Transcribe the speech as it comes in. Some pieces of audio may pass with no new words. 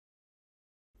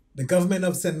The government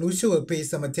of St. Lucia will pay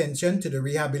some attention to the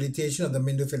rehabilitation of the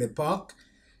Mindufele Park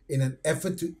in an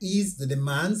effort to ease the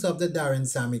demands of the Darren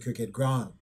Sammy Cricket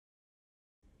Ground.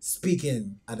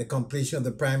 Speaking at the completion of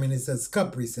the Prime Minister's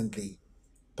Cup recently,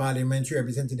 Parliamentary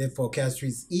Representative for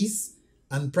Castries East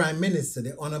and Prime Minister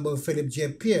the Honourable Philip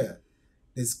J. Pierre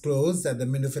disclosed that the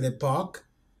Mindufele Park,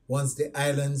 once the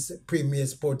island's premier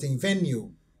sporting venue,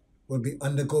 will be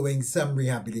undergoing some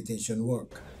rehabilitation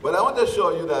work. But I want to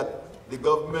assure you that the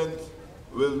government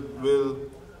will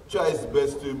try its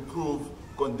best to improve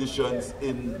conditions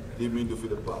in the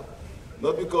Mindufele Park.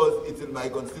 Not because it's in my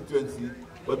constituency,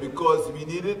 but because we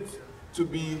need it to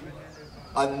be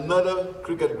another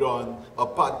cricket ground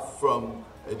apart from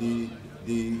the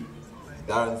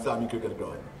Darren Sammy Cricket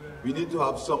Ground. We need to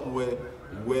have somewhere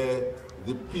where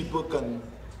the people can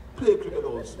play cricket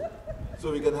also.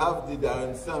 So we can have the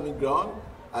Darren Sammy ground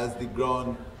as the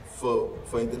ground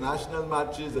for international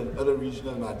matches and other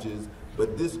regional matches,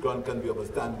 but this ground can be of a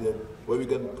standard where we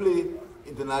can play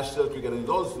international cricket, and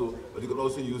but you can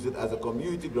also use it as a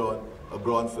community ground, a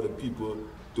ground for the people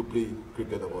to play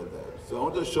cricket of all time. So I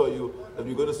want to assure you that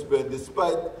we're going to spend,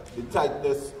 despite the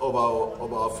tightness of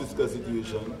our fiscal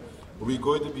situation, we're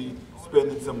going to be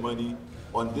spending some money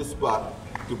on this park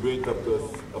to bring it up to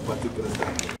a particular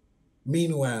standard.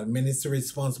 Meanwhile, Minister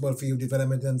responsible for Youth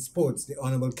Development and Sports, the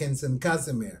Honourable Kenson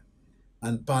Casimir,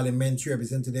 and Parliamentary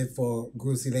Representative for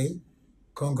Grosile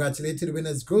congratulated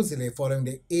winners Grosile following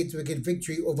the 8-wicket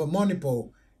victory over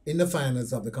Monipo in the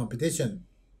finals of the competition.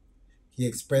 He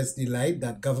expressed delight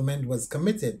that government was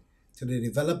committed to the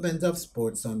development of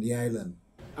sports on the island.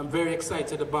 I'm very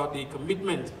excited about the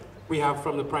commitment we have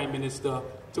from the Prime Minister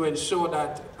to ensure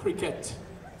that cricket,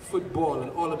 football and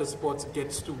all of the sports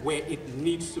gets to where it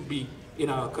needs to be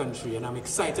in our country. And I'm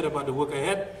excited about the work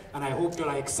ahead, and I hope you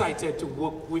are excited to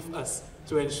work with us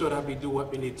to ensure that we do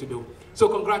what we need to do. So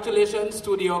congratulations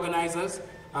to the organizers.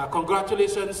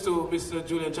 Congratulations to Mr.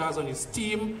 Julian Charles and his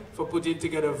team for putting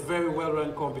together a very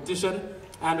well-run competition.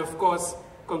 And of course,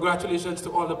 congratulations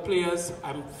to all the players.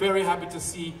 I'm very happy to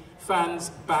see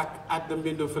fans back at the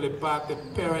Mindufele Park, the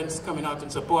parents coming out in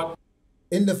support.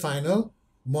 In the final,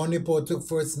 Monipo took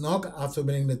first knock after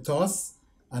winning the toss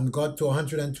and got to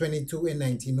 122 in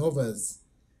 19 overs.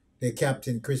 Their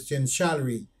captain Christian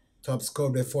Shalry top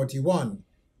scored with 41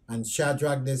 and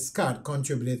Shadrach Descartes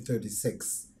contributed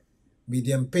 36.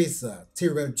 Medium pacer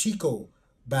Tyrell Chico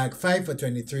bagged 5 for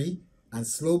 23 and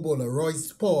slow bowler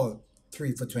Royce Paul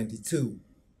 3 for 22.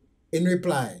 In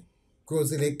reply,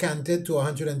 Grosile canted to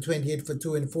 128 for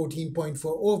 2 in 14.4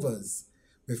 overs,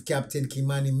 with captain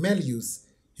Kimani Melius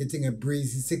hitting a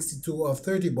breezy 62 of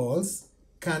 30 balls,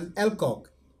 Can Elcock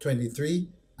 23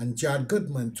 and Jard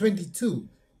Goodman 22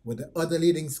 were the other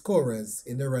leading scorers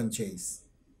in the run chase.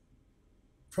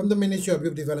 From the Ministry of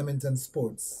Youth Development and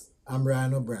Sports, I'm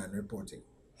Ryan O'Brien reporting.